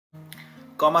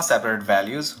comma separated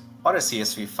values or a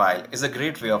CSV file is a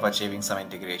great way of achieving some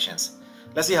integrations.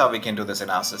 Let's see how we can do this in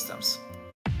OutSystems.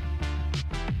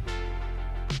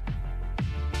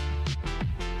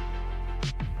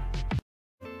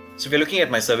 So if you're looking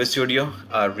at my Service Studio,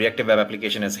 our reactive web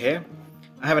application is here.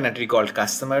 I have an entry called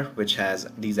customer which has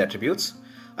these attributes.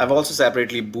 I've also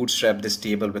separately bootstrapped this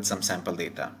table with some sample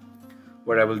data.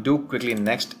 What I will do quickly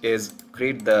next is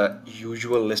create the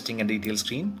usual listing and detail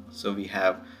screen. So we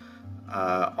have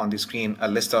on the screen a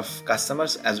list of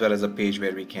customers as well as a page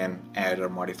where we can add or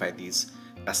modify these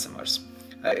customers.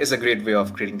 It's a great way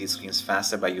of creating these screens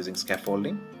faster by using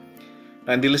scaffolding.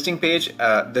 Now in the listing page,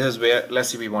 this is where, let's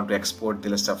say we want to export the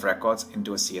list of records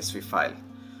into a CSV file.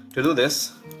 To do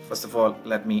this, first of all,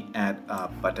 let me add a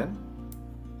button.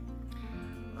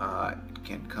 It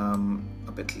can come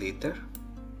a bit later.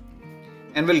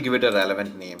 And we'll give it a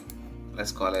relevant name.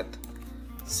 Let's call it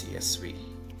CSV.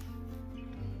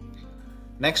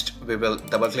 Next, we will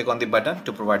double click on the button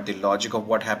to provide the logic of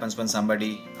what happens when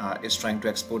somebody is trying to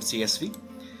export CSV.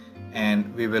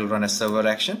 And we will run a server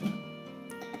action.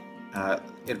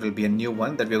 It will be a new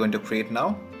one that we're going to create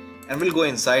now. And we'll go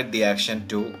inside the action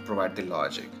to provide the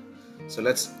logic. So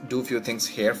let's do a few things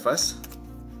here first.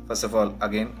 First of all,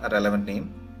 again, a relevant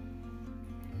name.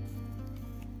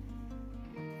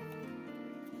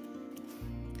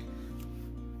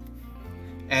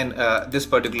 And this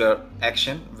particular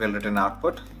action will return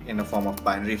output in a form of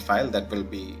binary file that will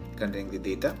be containing the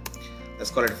data.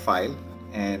 Let's call it file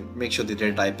and make sure the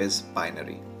data type is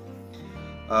binary.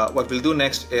 What we'll do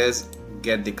next is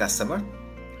get the customer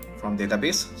from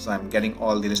database. So I'm getting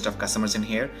all the list of customers in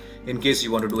here. In case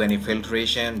you want to do any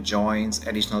filtration, joins,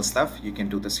 additional stuff, you can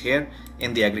do this here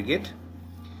in the aggregate.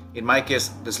 In my case,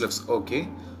 this looks okay.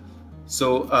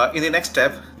 So in the next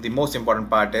step, the most important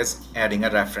part is adding a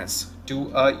reference to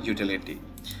a utility.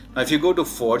 Now if you go to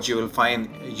Forge, you will find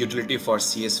a utility for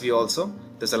CSV also.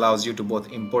 This allows you to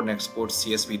both import and export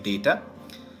CSV data.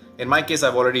 In my case,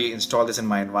 I've already installed this in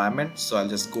my environment, so I'll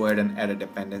just go ahead and add a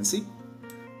dependency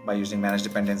by using manage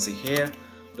dependency here,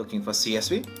 looking for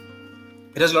CSV.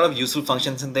 It has a lot of useful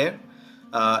functions in there.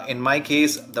 In my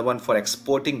case, the one for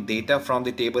exporting data from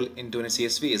the table into a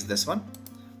CSV is this one.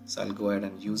 So I'll go ahead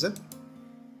and use it.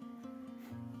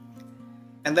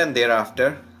 And then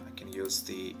thereafter, I can use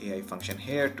the AI function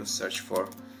here to search for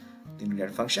the needed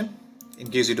function.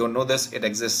 In case you don't know this, it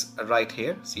exists right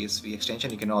here, CSV extension.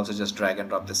 You can also just drag and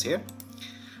drop this here.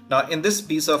 Now in this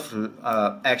piece of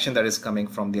action that is coming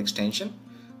from the extension,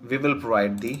 we will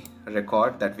provide the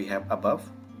record that we have above,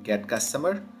 get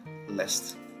customer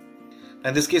list.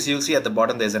 In this case, you'll see at the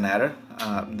bottom there's an error.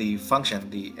 The function,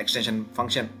 the extension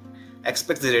function,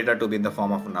 expects the data to be in the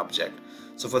form of an object.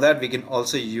 So for that, we can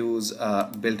also use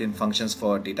built-in functions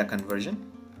for data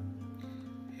conversion.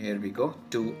 Here we go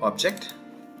to object,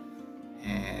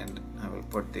 and I will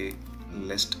put the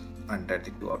list under the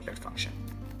toObject function.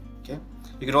 Okay,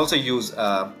 you can also use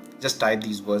just type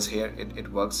these words here.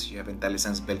 It works. You have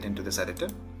IntelliSense built into this editor,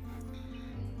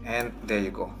 and there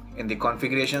you go. In the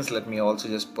configurations, let me also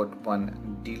just put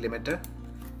one delimiter,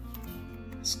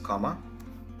 comma,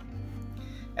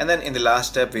 and then in the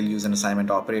last step, we'll use an assignment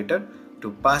operator to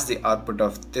pass the output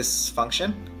of this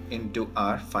function into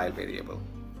our file variable,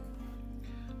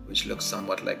 which looks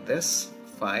somewhat like this.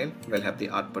 File will have the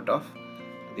output of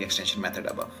the extension method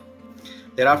above.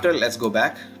 Thereafter, let's go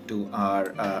back to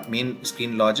our main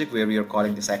screen logic where we are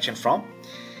calling this action from.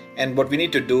 And what we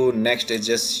need to do next is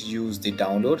just use the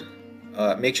download.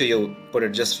 Make sure you put it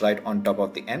just right on top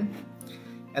of the N,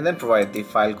 and then provide the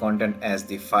file content as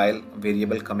the file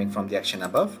variable coming from the action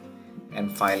above,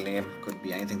 and file name could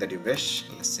be anything that you wish.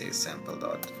 Let's say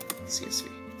sample.csv.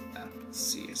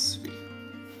 CSV.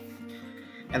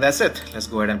 And that's it. Let's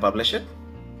go ahead and publish it.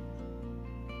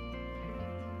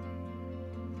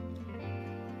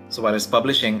 So while it's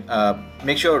publishing,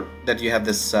 make sure that you have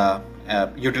this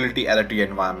utility added to your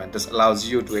environment. This allows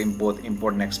you to both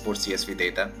import and export CSV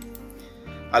data.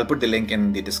 I'll put the link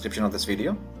in the description of this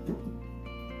video.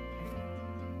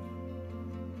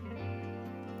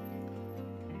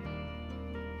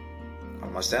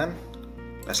 Almost done.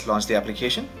 Let's launch the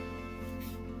application.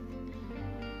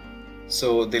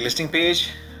 So the listing page,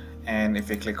 and if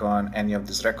we click on any of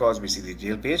these records, we see the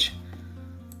detail page.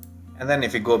 And then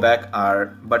if we go back, our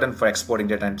button for exporting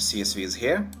data into CSV is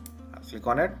here. I'll click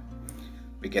on it.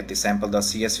 We get the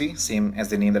sample.csv, same as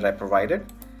the name that I provided.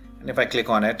 And if I click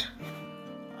on it,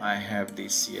 I have the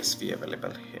CSV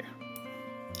available here.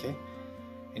 Okay.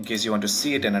 In case you want to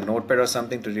see it in a notepad or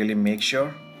something to really make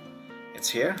sure it's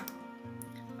here,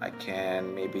 I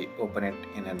can maybe open it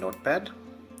in a notepad,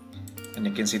 and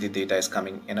you can see the data is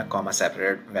coming in a comma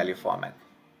separated value format.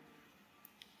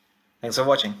 Thanks for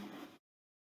watching.